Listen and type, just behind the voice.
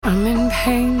I'm in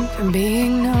pain from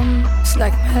being numb. It's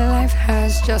like my life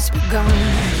has just begun.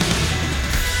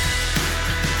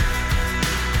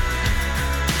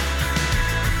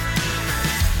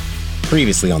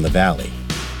 Previously on The Valley,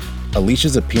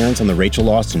 Alicia's appearance on The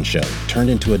Rachel Austin Show turned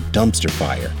into a dumpster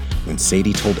fire when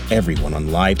Sadie told everyone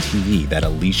on live TV that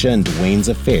Alicia and Dwayne's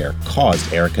affair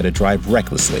caused Erica to drive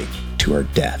recklessly to her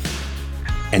death.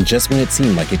 And just when it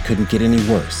seemed like it couldn't get any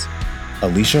worse,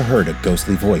 Alicia heard a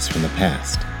ghostly voice from the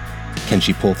past. Can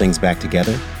she pull things back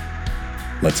together?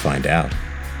 Let's find out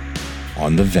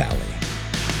on The Valley.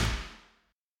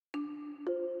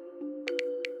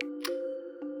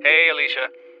 Hey, Alicia.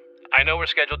 I know we're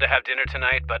scheduled to have dinner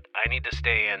tonight, but I need to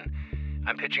stay in.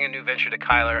 I'm pitching a new venture to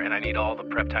Kyler, and I need all the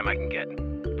prep time I can get.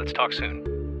 Let's talk soon.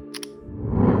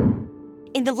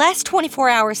 In the last 24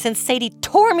 hours since Sadie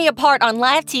tore me apart on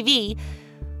live TV,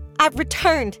 I've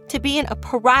returned to being a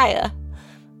pariah.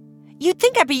 You'd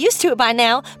think I'd be used to it by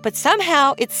now, but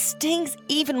somehow it stings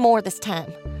even more this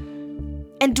time.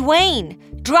 And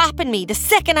Dwayne dropping me the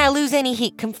second I lose any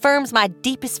heat confirms my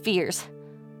deepest fears.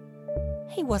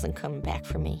 He wasn't coming back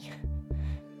for me.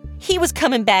 He was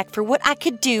coming back for what I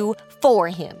could do for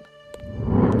him.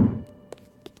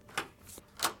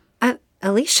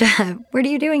 Alicia, what are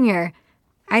you doing here?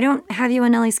 I don't have you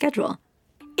on Nellie's schedule.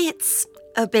 It's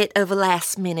a bit of a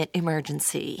last-minute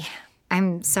emergency.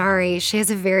 I'm sorry, she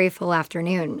has a very full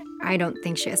afternoon. I don't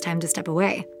think she has time to step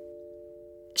away.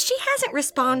 She hasn't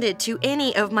responded to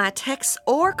any of my texts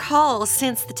or calls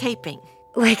since the taping.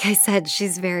 Like I said,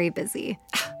 she's very busy.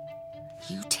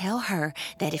 You tell her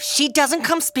that if she doesn't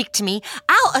come speak to me,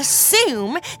 I'll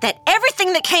assume that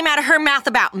everything that came out of her mouth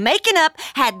about making up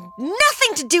had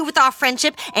nothing to do with our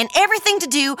friendship and everything to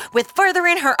do with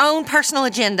furthering her own personal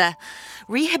agenda.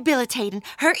 Rehabilitating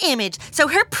her image so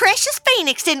her precious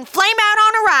phoenix didn't flame out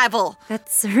on arrival.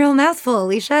 That's a real mouthful,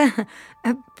 Alicia.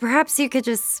 Perhaps you could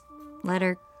just let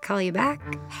her call you back?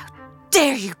 How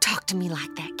dare you talk to me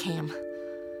like that, Cam?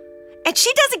 And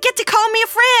she doesn't get to call me a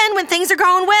friend when things are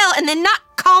going well and then not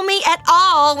call me at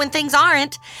all when things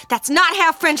aren't. That's not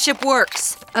how friendship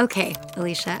works. Okay,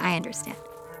 Alicia, I understand.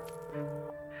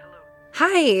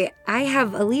 Hi, I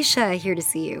have Alicia here to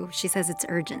see you. She says it's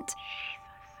urgent.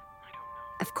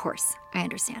 Of course, I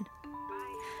understand.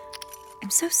 I'm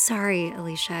so sorry,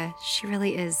 Alicia. She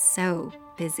really is so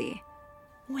busy.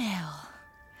 Well,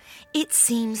 it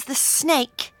seems the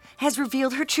snake has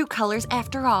revealed her true colors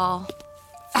after all.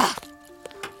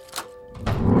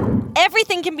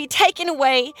 Everything can be taken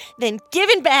away, then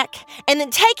given back, and then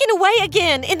taken away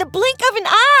again in the blink of an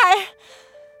eye.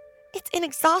 It's an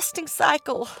exhausting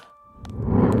cycle.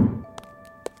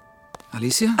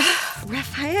 Alicia?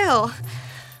 Raphael.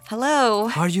 Hello.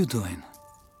 How are you doing?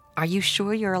 Are you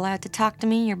sure you're allowed to talk to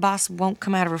me? Your boss won't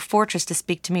come out of her fortress to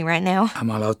speak to me right now. I'm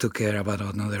allowed to care about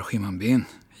another human being,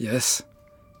 yes.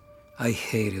 I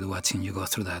hated watching you go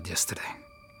through that yesterday.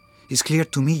 It's clear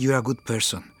to me you're a good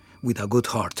person, with a good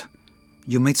heart.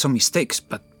 You made some mistakes,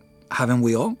 but haven't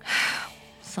we all?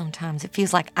 Sometimes it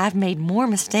feels like I've made more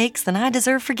mistakes than I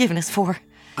deserve forgiveness for.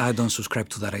 I don't subscribe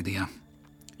to that idea.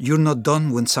 You're not done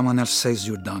when someone else says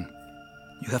you're done.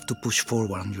 You have to push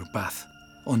forward on your path,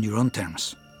 on your own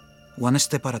terms. One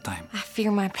step at a time. I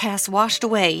fear my past washed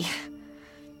away.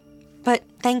 But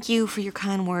thank you for your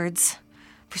kind words.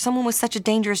 For someone with such a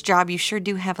dangerous job, you sure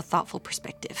do have a thoughtful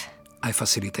perspective. I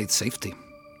facilitate safety.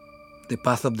 The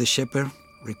path of the shepherd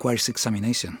requires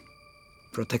examination.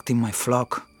 Protecting my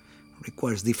flock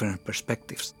requires different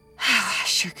perspectives. I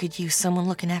sure could use someone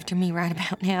looking after me right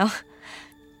about now.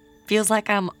 Feels like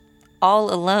I'm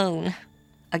all alone.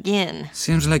 Again.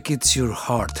 Seems like it's your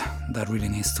heart that really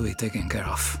needs to be taken care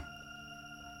of.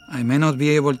 I may not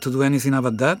be able to do anything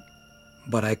about that,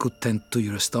 but I could tend to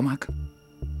your stomach.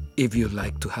 If you'd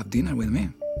like to have dinner with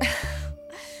me.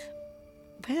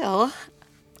 Well,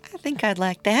 I think I'd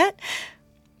like that.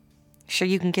 Sure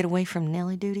you can get away from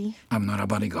Nellie duty? I'm not a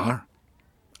bodyguard.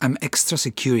 I'm extra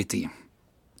security.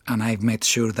 And I've made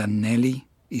sure that Nellie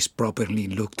is properly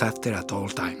looked after at all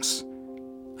times.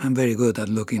 I'm very good at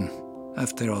looking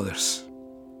after others.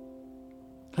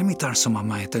 Let me turn some of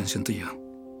my attention to you.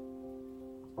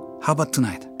 How about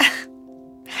tonight?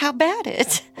 How about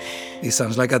it? It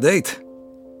sounds like a date.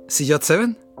 See you at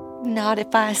 7? Not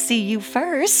if I see you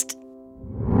first.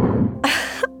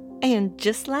 And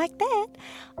just like that,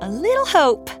 a little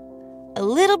hope, a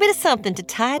little bit of something to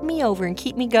tide me over and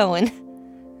keep me going.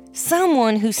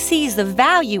 Someone who sees the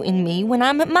value in me when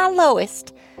I'm at my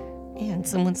lowest. And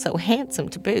someone so handsome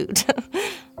to boot.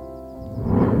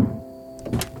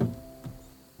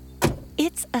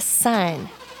 It's a sign.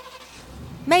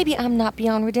 Maybe I'm not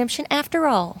beyond redemption after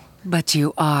all. But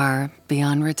you are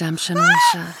beyond redemption,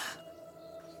 Alicia.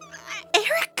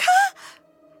 Erica?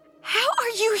 How are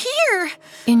you here?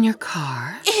 In your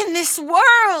car. In this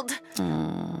world?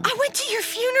 I went to your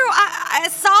funeral. I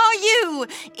saw you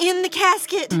in the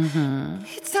casket.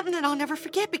 It's something that I'll never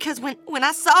forget because when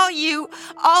I saw you,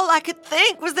 all I could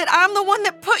think was that I'm the one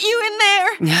that put you in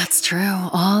there. That's true.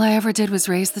 All I ever did was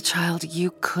raise the child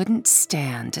you couldn't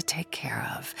stand to take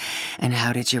care of. And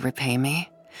how did you repay me?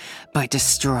 By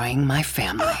destroying my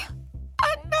family.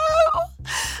 I know.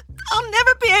 I'll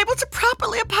never be able to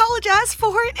properly apologize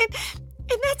for it.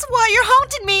 And that's why you're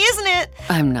haunting me, isn't it?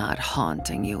 I'm not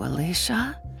haunting you,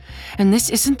 Alicia. And this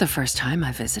isn't the first time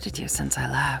I visited you since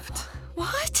I left.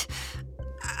 What?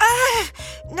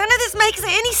 None of this makes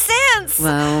any sense.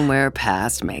 Well, we're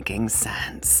past making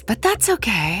sense. But that's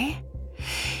okay.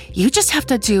 You just have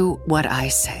to do what I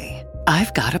say.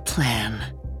 I've got a plan.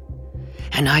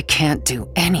 And I can't do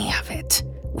any of it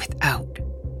without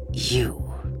you.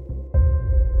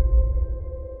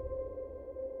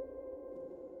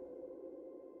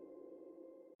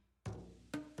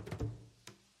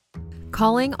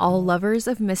 Calling all lovers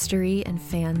of mystery and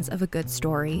fans of a good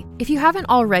story. If you haven't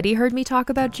already heard me talk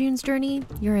about June's Journey,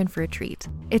 you're in for a treat.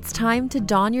 It's time to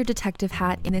don your detective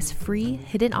hat in this free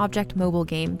hidden object mobile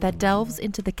game that delves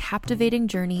into the captivating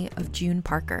journey of June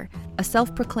Parker, a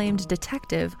self-proclaimed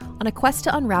detective on a quest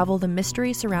to unravel the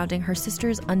mystery surrounding her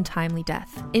sister's untimely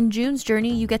death. In June's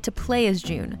Journey, you get to play as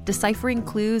June, deciphering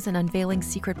clues and unveiling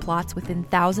secret plots within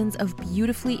thousands of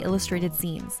beautifully illustrated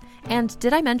scenes. And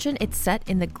did I mention it's set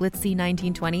in the glitzy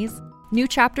 1920s? New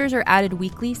chapters are added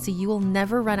weekly, so you will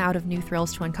never run out of new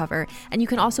thrills to uncover, and you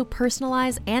can also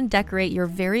personalize and decorate your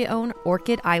very own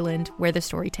Orchid Island where the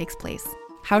story takes place.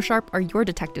 How sharp are your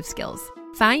detective skills?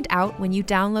 Find out when you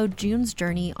download June's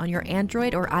Journey on your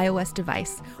Android or iOS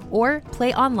device, or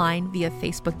play online via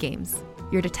Facebook Games.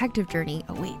 Your detective journey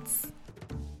awaits.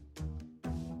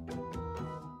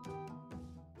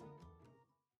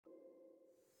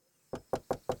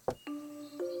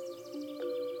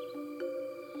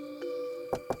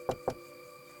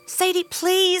 Sadie,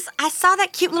 please. I saw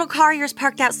that cute little car of yours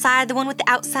parked outside, the one with the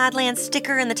outside land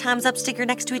sticker and the Time's Up sticker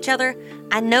next to each other.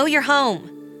 I know you're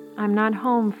home. I'm not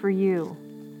home for you.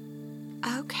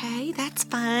 Okay, that's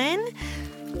fine.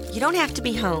 You don't have to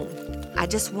be home. I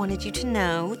just wanted you to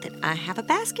know that I have a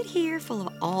basket here full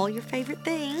of all your favorite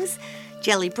things.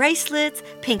 Jelly bracelets,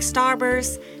 pink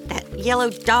starbursts, that yellow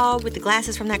dog with the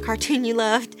glasses from that cartoon you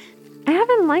loved. I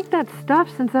haven't liked that stuff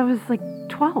since I was like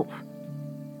 12.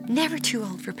 Never too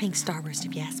old for pink starburst,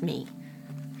 if you ask me.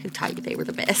 Who taught you they were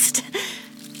the best?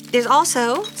 There's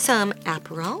also some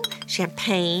Aperol,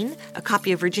 champagne, a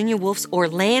copy of Virginia Woolf's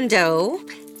Orlando,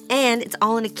 and it's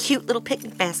all in a cute little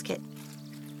picnic basket.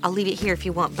 I'll leave it here if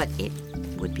you want, but it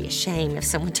would be a shame if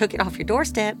someone took it off your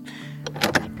doorstep.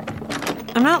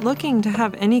 I'm not looking to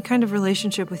have any kind of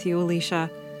relationship with you, Alicia.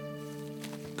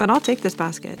 But I'll take this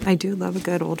basket. I do love a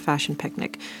good old-fashioned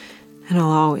picnic. And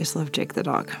I'll always love Jake the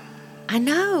dog. I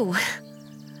know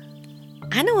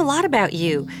a lot about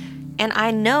you, and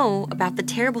I know about the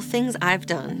terrible things I've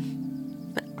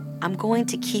done. But I'm going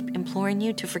to keep imploring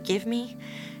you to forgive me,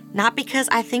 not because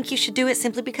I think you should do it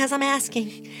simply because I'm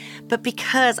asking, but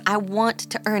because I want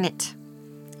to earn it.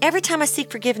 Every time I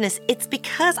seek forgiveness, it's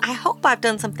because I hope I've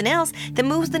done something else that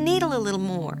moves the needle a little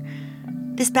more.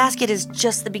 This basket is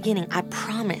just the beginning, I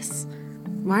promise.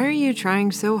 Why are you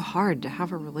trying so hard to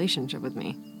have a relationship with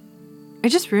me? I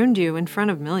just ruined you in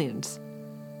front of millions.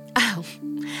 Oh,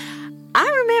 I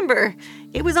remember.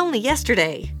 It was only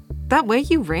yesterday. That way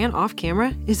you ran off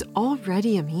camera is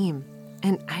already a meme,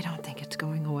 and I don't think it's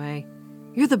going away.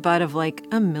 You're the butt of like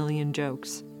a million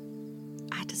jokes.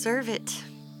 I deserve it.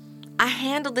 I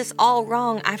handled this all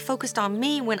wrong. I focused on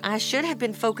me when I should have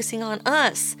been focusing on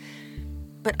us.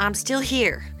 But I'm still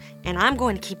here, and I'm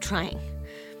going to keep trying.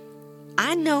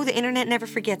 I know the internet never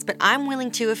forgets, but I'm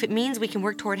willing to if it means we can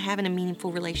work toward having a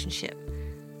meaningful relationship.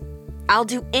 I'll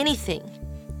do anything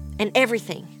and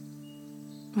everything.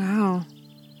 Wow,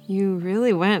 you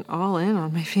really went all in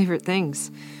on my favorite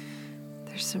things.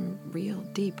 There's some real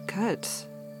deep cuts.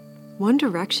 One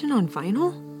Direction on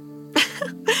vinyl?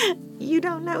 You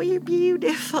don't know you're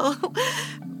beautiful.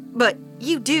 But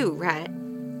you do, right?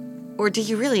 Or do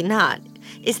you really not?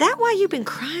 Is that why you've been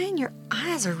crying? Your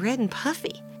eyes are red and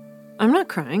puffy. I'm not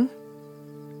crying.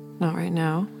 Not right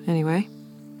now, anyway.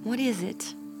 What is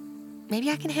it? Maybe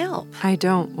I can help. I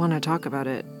don't want to talk about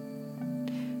it.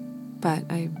 But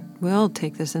I will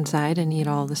take this inside and eat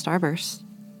all the Starbursts.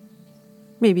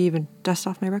 Maybe even dust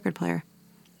off my record player.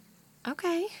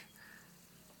 Okay.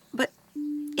 But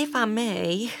if I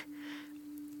may,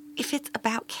 if it's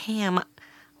about Cam,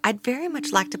 I'd very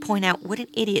much like to point out what an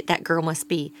idiot that girl must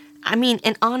be. I mean,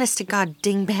 an honest-to-God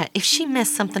dingbat if she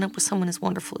messed something up with someone as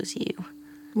wonderful as you.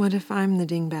 What if I'm the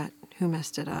dingbat who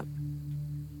messed it up?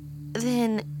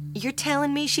 Then you're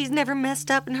telling me she's never messed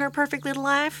up in her perfect little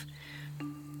life?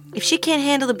 If she can't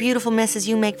handle the beautiful messes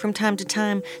you make from time to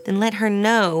time, then let her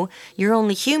know you're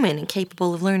only human and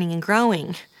capable of learning and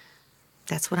growing.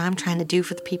 That's what I'm trying to do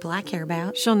for the people I care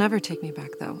about. She'll never take me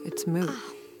back, though. It's moot.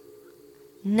 Oh.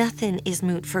 Nothing is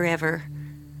moot forever.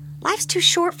 Life's too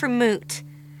short for moot.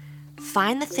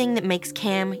 Find the thing that makes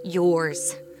Cam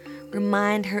yours.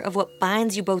 Remind her of what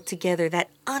binds you both together, that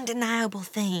undeniable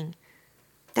thing.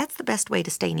 That's the best way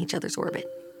to stay in each other's orbit.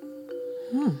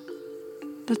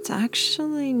 That's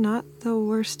actually not the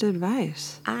worst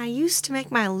advice. I used to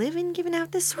make my living giving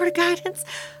out this sort of guidance.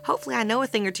 Hopefully I know a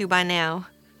thing or two by now.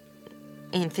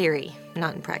 In theory,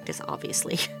 not in practice,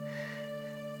 obviously.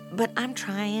 But I'm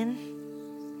trying.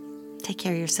 Take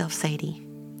care of yourself, Sadie.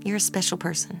 You're a special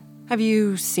person. Have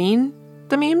you seen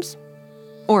the memes?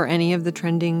 Or any of the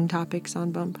trending topics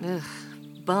on Bump? Ugh,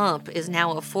 Bump is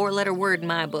now a 4-letter word in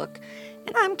my book,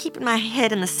 and I'm keeping my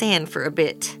head in the sand for a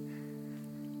bit.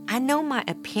 I know my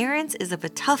appearance is of a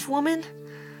tough woman,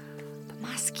 but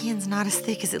my skin's not as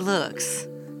thick as it looks.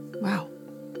 Wow.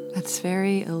 That's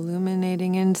very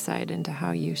illuminating insight into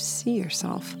how you see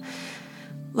yourself.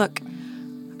 Look,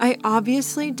 I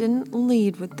obviously didn't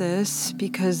lead with this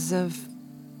because of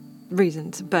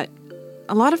reasons, but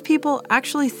a lot of people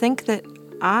actually think that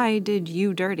I did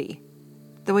you dirty.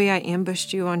 The way I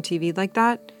ambushed you on TV like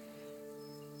that.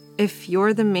 If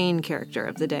you're the main character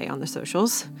of the day on the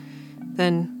socials,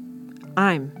 then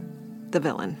I'm the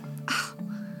villain. Oh,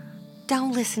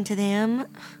 don't listen to them.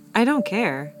 I don't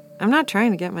care. I'm not trying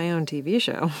to get my own TV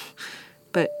show.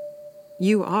 But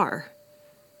you are.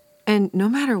 And no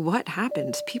matter what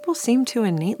happens, people seem to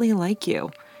innately like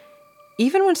you.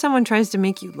 Even when someone tries to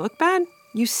make you look bad,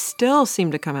 you still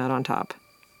seem to come out on top.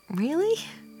 Really?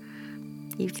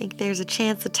 You think there's a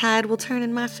chance the tide will turn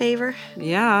in my favor?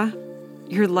 Yeah.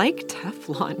 You're like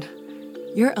Teflon.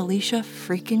 You're Alicia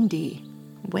freaking D.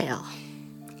 Well,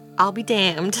 I'll be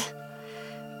damned.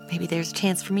 Maybe there's a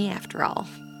chance for me after all.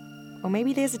 Or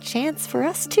maybe there's a chance for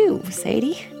us too,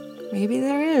 Sadie. Maybe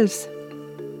there is.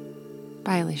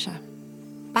 Bye, Alicia.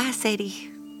 Bye, Sadie.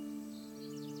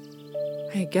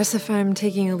 I guess if I'm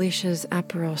taking Alicia's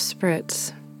Aperol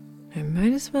Spritz, I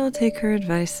might as well take her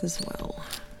advice as well.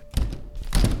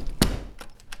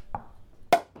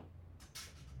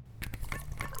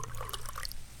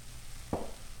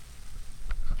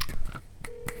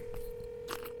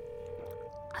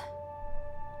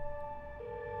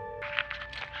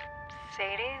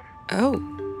 Sadie? Oh,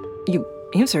 you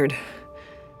answered.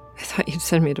 I thought you'd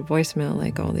send me to voicemail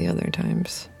like all the other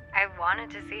times. I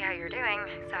wanted to see how you're doing.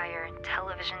 Saw your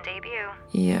television debut.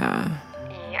 Yeah.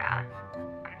 Yeah.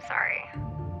 I'm sorry.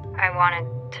 I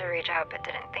wanted to reach out but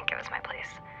didn't think it was my place.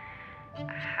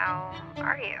 How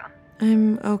are you?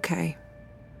 I'm okay.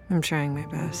 I'm trying my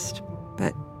best.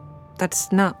 But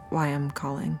that's not why I'm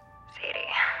calling.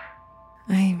 Sadie.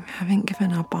 I haven't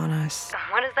given up on us.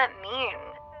 What does that mean?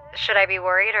 Should I be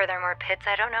worried? Are there more pits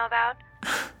I don't know about?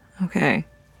 Okay.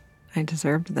 I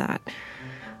deserved that.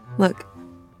 Look,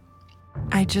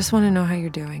 I just want to know how you're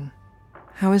doing.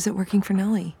 How is it working for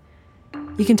Nellie?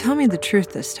 You can tell me the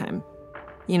truth this time.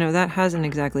 You know, that hasn't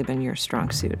exactly been your strong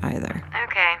suit either.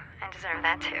 Okay, I deserve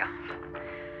that too.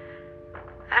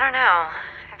 I don't know.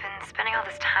 I've been spending all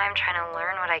this time trying to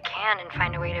learn what I can and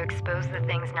find a way to expose the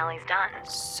things Nellie's done.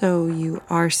 So you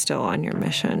are still on your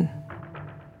mission.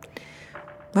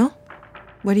 Well,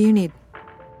 what do you need?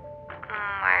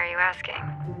 Why are you asking?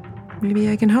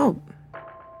 Maybe I can help.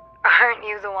 Aren't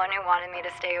you the one who wanted me to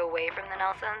stay away from the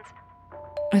Nelsons?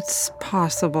 It's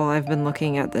possible I've been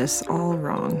looking at this all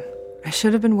wrong. I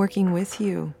should have been working with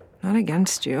you, not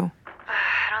against you.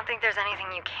 I don't think there's anything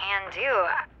you can do.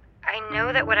 I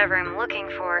know that whatever I'm looking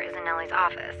for is in Nellie's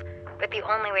office, but the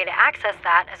only way to access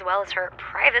that, as well as her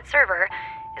private server,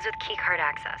 is with keycard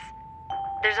access.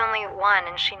 There's only one,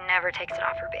 and she never takes it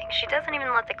off her Bing. She doesn't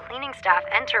even let the cleaning staff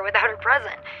enter without her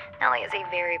present. Nellie is a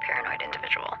very paranoid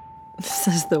individual. This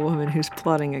is the woman who's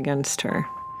plotting against her.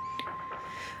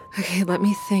 Okay, let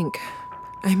me think.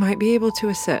 I might be able to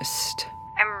assist.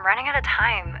 I'm running out of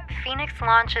time. Phoenix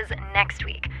launches next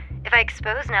week. If I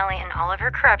expose Nellie and all of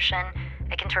her corruption,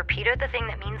 I can torpedo the thing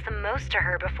that means the most to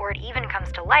her before it even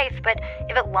comes to life, but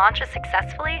if it launches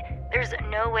successfully, there's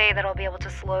no way that I'll be able to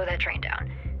slow that train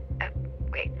down.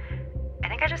 Wait, I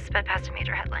think I just sped past a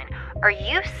major headline. Are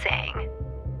you saying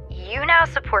you now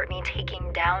support me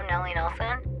taking down Nellie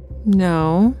Nelson?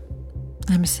 No.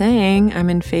 I'm saying I'm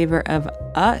in favor of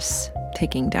us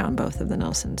taking down both of the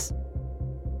Nelsons.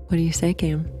 What do you say,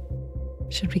 Cam?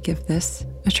 Should we give this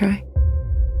a try?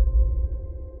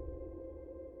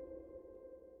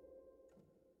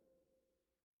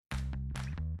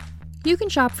 You can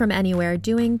shop from anywhere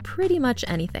doing pretty much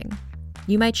anything.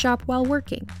 You might shop while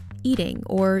working, eating,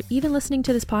 or even listening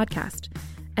to this podcast.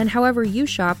 And however you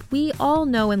shop, we all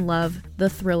know and love the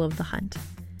thrill of the hunt.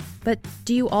 But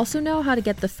do you also know how to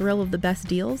get the thrill of the best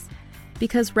deals?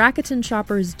 Because Rakuten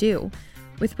shoppers do.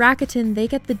 With Rakuten, they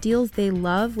get the deals they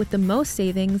love with the most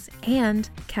savings and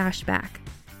cash back.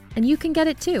 And you can get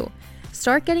it too.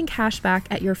 Start getting cash back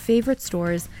at your favorite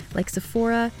stores like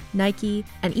Sephora, Nike,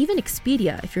 and even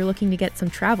Expedia if you're looking to get some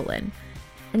travel in.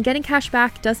 And getting cash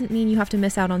back doesn't mean you have to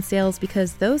miss out on sales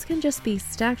because those can just be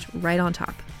stacked right on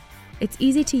top. It's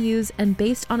easy to use and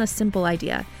based on a simple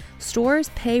idea. Stores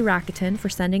pay Rakuten for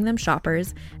sending them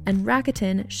shoppers, and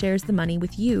Rakuten shares the money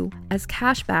with you as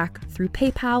cash back through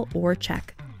PayPal or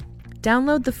check.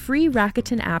 Download the free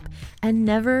Rakuten app and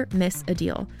never miss a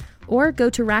deal. Or go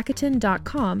to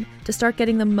Rakuten.com to start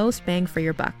getting the most bang for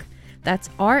your buck. That's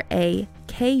Rakuten.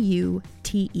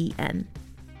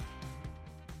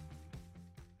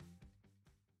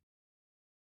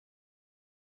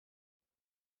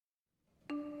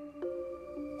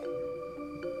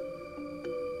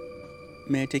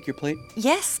 May I take your plate?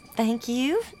 Yes, thank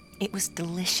you. It was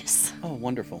delicious. Oh,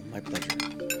 wonderful. My pleasure.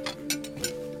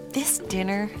 This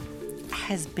dinner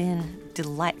has been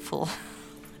delightful.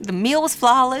 The meal was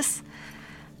flawless,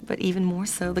 but even more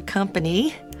so the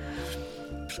company.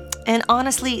 And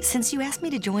honestly, since you asked me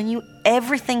to join you,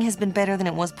 everything has been better than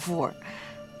it was before.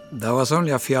 That was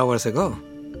only a few hours ago.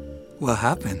 What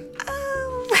happened?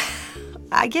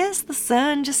 I guess the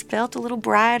sun just felt a little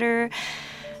brighter.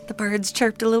 The birds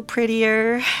chirped a little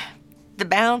prettier. The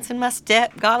bounce in my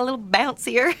step got a little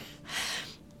bouncier.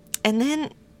 And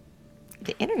then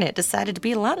the internet decided to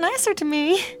be a lot nicer to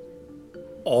me.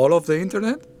 All of the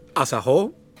internet? As a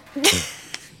whole?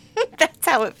 That's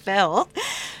how it felt.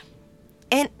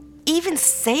 And even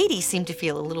Sadie seemed to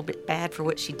feel a little bit bad for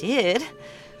what she did.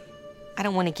 I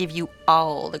don't want to give you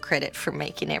all the credit for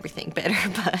making everything better,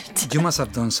 but... You must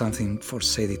have done something for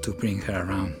Sadie to bring her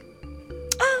around.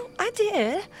 Oh, I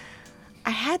did.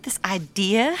 I had this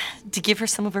idea to give her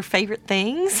some of her favorite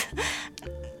things,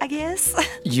 I guess.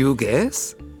 You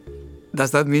guess?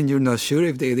 Does that mean you're not sure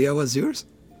if the idea was yours?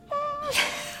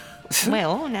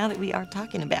 Well, now that we are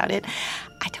talking about it,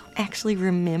 I don't actually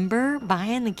remember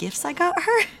buying the gifts I got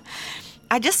her.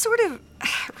 I just sort of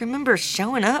remember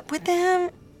showing up with them.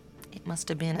 It must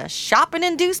have been a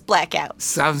shopping-induced blackout.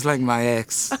 Sounds like my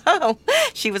ex. Oh,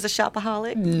 she was a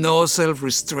shopaholic? No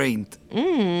self-restraint.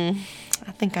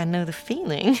 I think I know the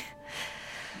feeling.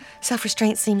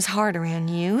 Self-restraint seems hard around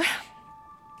you.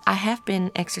 I have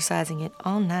been exercising it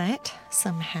all night,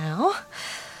 somehow.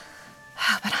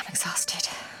 But I'm exhausted.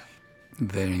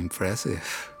 Very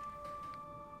impressive.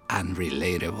 And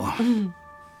relatable.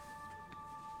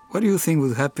 What do you think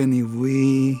would happen if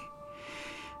we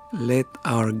let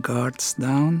our guards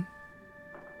down?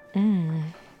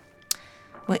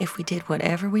 Well, if we did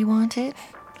whatever we wanted,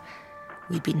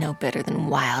 we'd be no better than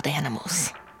wild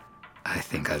animals. I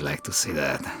think I'd like to see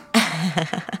that.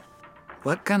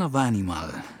 What kind of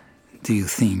animal do you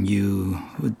think you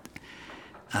would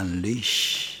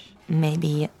unleash?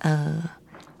 Maybe a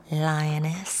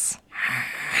lioness.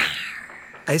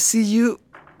 I see you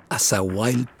as a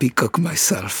wild peacock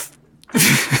myself.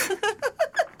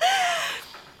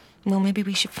 Well, maybe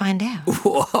we should find out.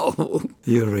 Wow,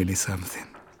 you're really something.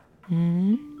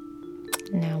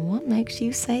 Now, what makes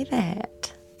you say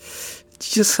that? You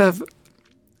just have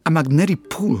a magnetic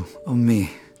pull on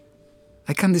me.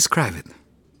 I can't describe it.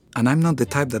 And I'm not the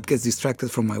type that gets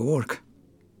distracted from my work.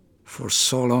 For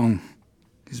so long,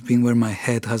 it's been where my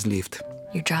head has lived.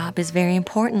 Your job is very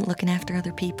important, looking after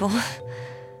other people.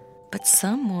 But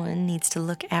someone needs to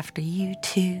look after you,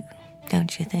 too,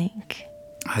 don't you think?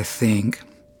 I think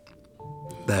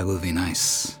that would be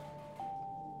nice.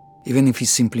 Even if it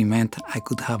simply meant I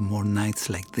could have more nights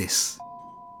like this.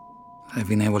 I've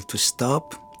been able to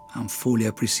stop and fully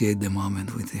appreciate the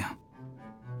moment with you.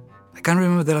 I can't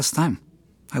remember the last time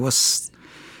I was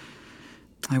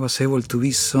able to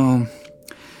be so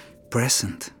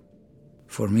present.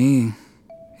 For me,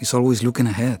 it's always looking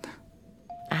ahead.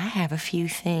 I have a few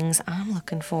things I'm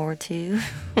looking forward to.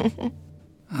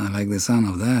 I like the sound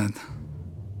of that.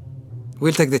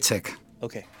 We'll take the check.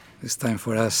 Okay. It's time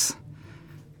for us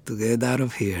to get out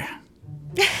of here.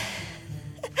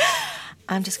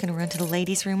 I'm just gonna run to the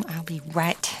ladies' room. I'll be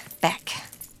right back.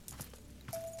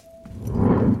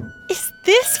 Is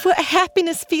this what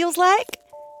happiness feels like?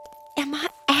 Am I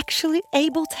actually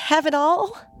able to have it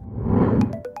all?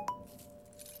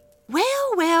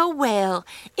 Well, well, well.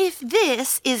 If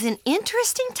this is an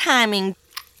interesting timing.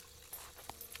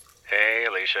 Hey,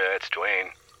 Alicia, it's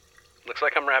Dwayne. Looks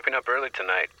like I'm wrapping up early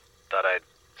tonight. Thought I'd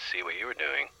see what you were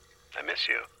doing. I miss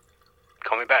you.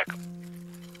 Call me back.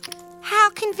 How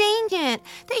convenient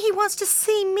that he wants to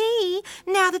see me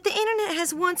now that the internet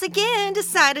has once again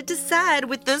decided to side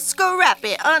with the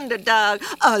scrappy underdog,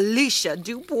 Alicia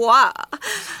Dubois.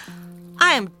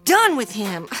 I am done with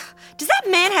him. Does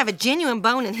that man have a genuine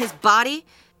bone in his body?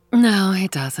 No, he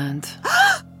doesn't.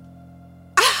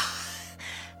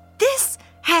 This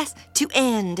has to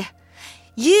end.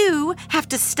 You have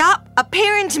to stop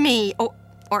appearing to me,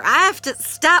 or I have to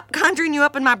stop conjuring you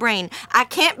up in my brain. I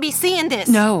can't be seeing this.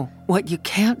 No, what you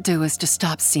can't do is to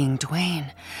stop seeing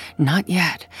Dwayne. Not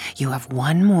yet. You have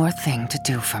one more thing to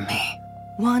do for me.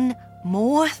 One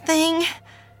more thing?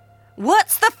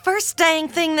 What's the first dang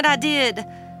thing that I did?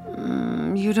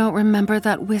 You don't remember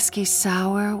that whiskey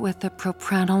sour with the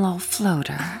propranolol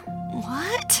floater?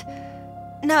 What?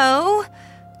 No.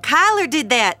 Kyler did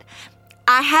that.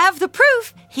 I have the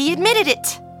proof. He admitted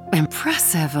it.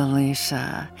 Impressive,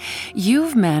 Alicia.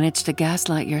 You've managed to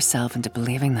gaslight yourself into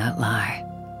believing that lie.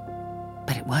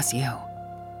 But it was you.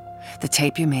 The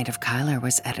tape you made of Kyler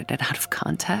was edited out of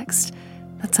context.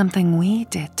 That's something we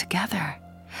did together.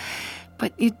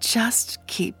 But you just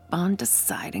keep on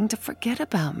deciding to forget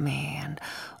about me and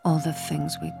all the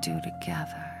things we do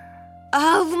together.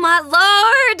 Oh, my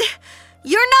Lord!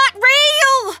 You're not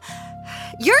real!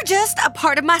 You're just a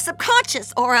part of my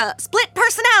subconscious or a split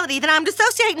personality that I'm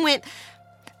dissociating with.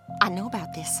 I know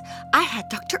about this. I had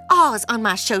Dr. Oz on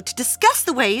my show to discuss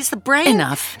the ways the brain...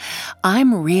 Enough.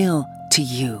 I'm real to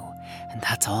you, and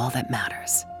that's all that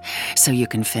matters. So you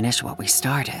can finish what we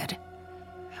started.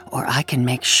 Or I can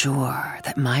make sure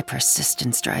that my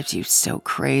persistence drives you so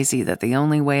crazy that the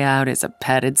only way out is a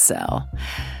padded cell.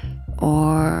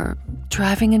 Or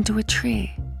driving into a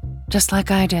tree, just like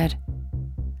I did.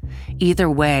 Either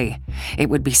way, it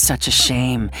would be such a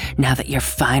shame now that you're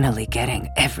finally getting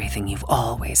everything you've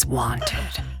always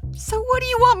wanted. So what do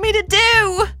you want me to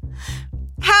do?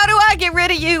 How do I get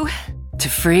rid of you? To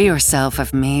free yourself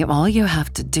of me, all you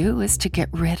have to do is to get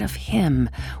rid of him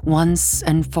once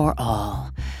and for all.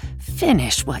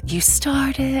 Finish what you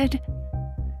started.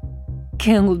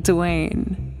 Kill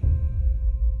Dwayne.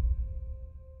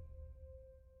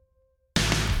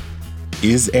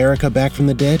 Is Erica back from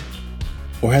the dead?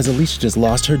 Or has Alicia just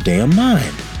lost her damn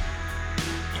mind?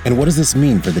 And what does this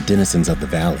mean for the denizens of the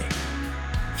Valley?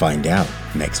 Find out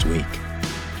next week.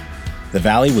 The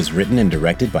Valley was written and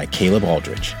directed by Caleb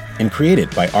Aldrich and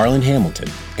created by Arlen Hamilton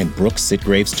and Brooks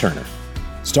Sitgraves Turner,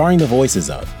 starring the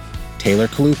voices of Taylor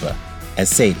Kalupa as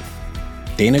Sadie,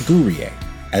 Dana Gurrier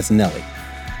as Nellie,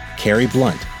 Carrie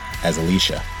Blunt as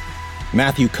Alicia,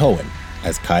 Matthew Cohen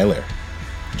as Kyler,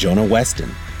 Jonah Weston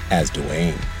as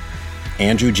Dwayne,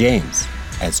 Andrew James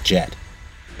as Jet,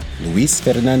 Luis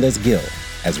Fernandez-Gil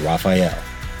as Raphael,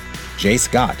 Jay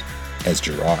Scott as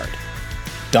Gerard,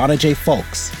 Donna J.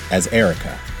 Fulks as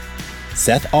Erica,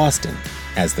 Seth Austin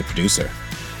as the producer,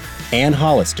 Ann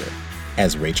Hollister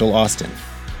as Rachel Austin,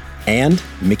 and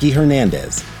Mickey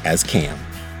Hernandez as Cam.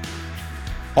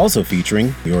 Also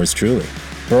featuring yours truly,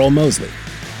 Burl Mosley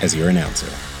as your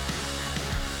announcer.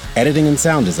 Editing and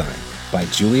sound design by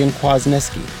Julian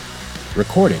Kwasniewski.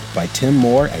 Recorded by Tim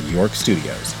Moore at York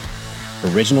Studios.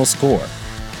 Original score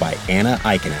by Anna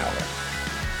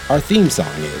Eichenauer. Our theme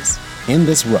song is In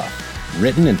This Rough,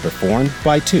 written and performed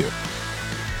by Two.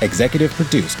 Executive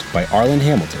produced by Arlen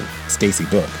Hamilton, Stacy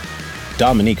Book,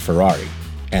 Dominique Ferrari,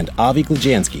 and Avi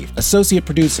Glajansky. Associate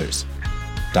producers,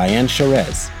 Diane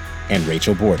Charez and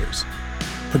Rachel Borders.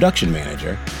 Production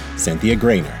manager, Cynthia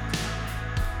Grainer.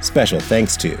 Special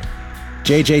thanks to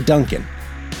JJ Duncan,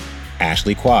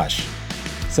 Ashley Quash,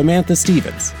 Samantha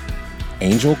Stevens,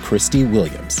 Angel Christie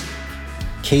Williams,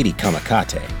 Katie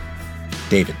Kamakate,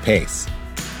 David Pace,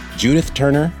 Judith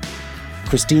Turner,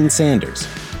 Christine Sanders,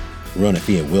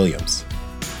 Ronathea Williams,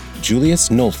 Julius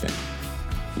Nolfin,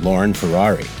 Lauren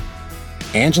Ferrari,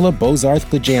 Angela Bozarth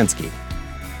Glajansky,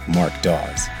 Mark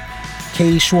Dawes,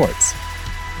 Katie Schwartz.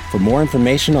 For more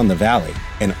information on the Valley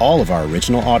and all of our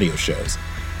original audio shows,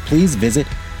 please visit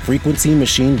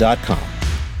frequencymachine.com.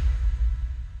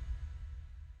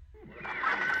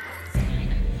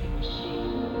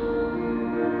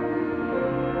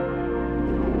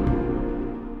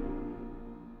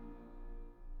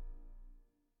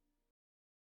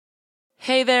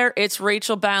 Hey Hey there, it's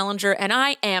Rachel Ballinger, and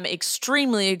I am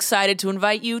extremely excited to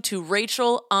invite you to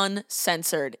Rachel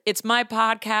Uncensored. It's my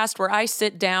podcast where I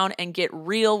sit down and get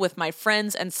real with my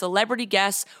friends and celebrity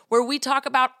guests, where we talk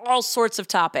about all sorts of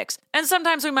topics. And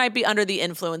sometimes we might be under the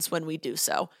influence when we do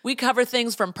so. We cover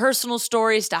things from personal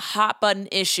stories to hot button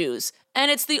issues. And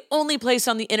it's the only place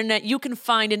on the internet you can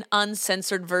find an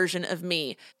uncensored version of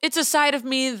me. It's a side of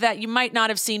me that you might not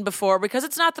have seen before because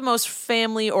it's not the most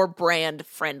family or brand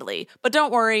friendly. But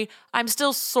don't worry, I'm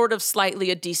still sort of slightly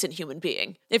a decent human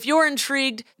being. If you're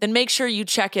intrigued, then make sure you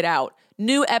check it out.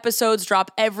 New episodes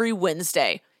drop every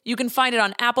Wednesday. You can find it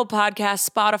on Apple Podcasts,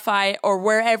 Spotify, or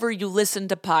wherever you listen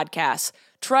to podcasts.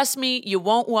 Trust me, you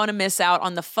won't want to miss out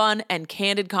on the fun and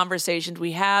candid conversations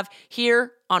we have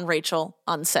here on Rachel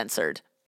Uncensored.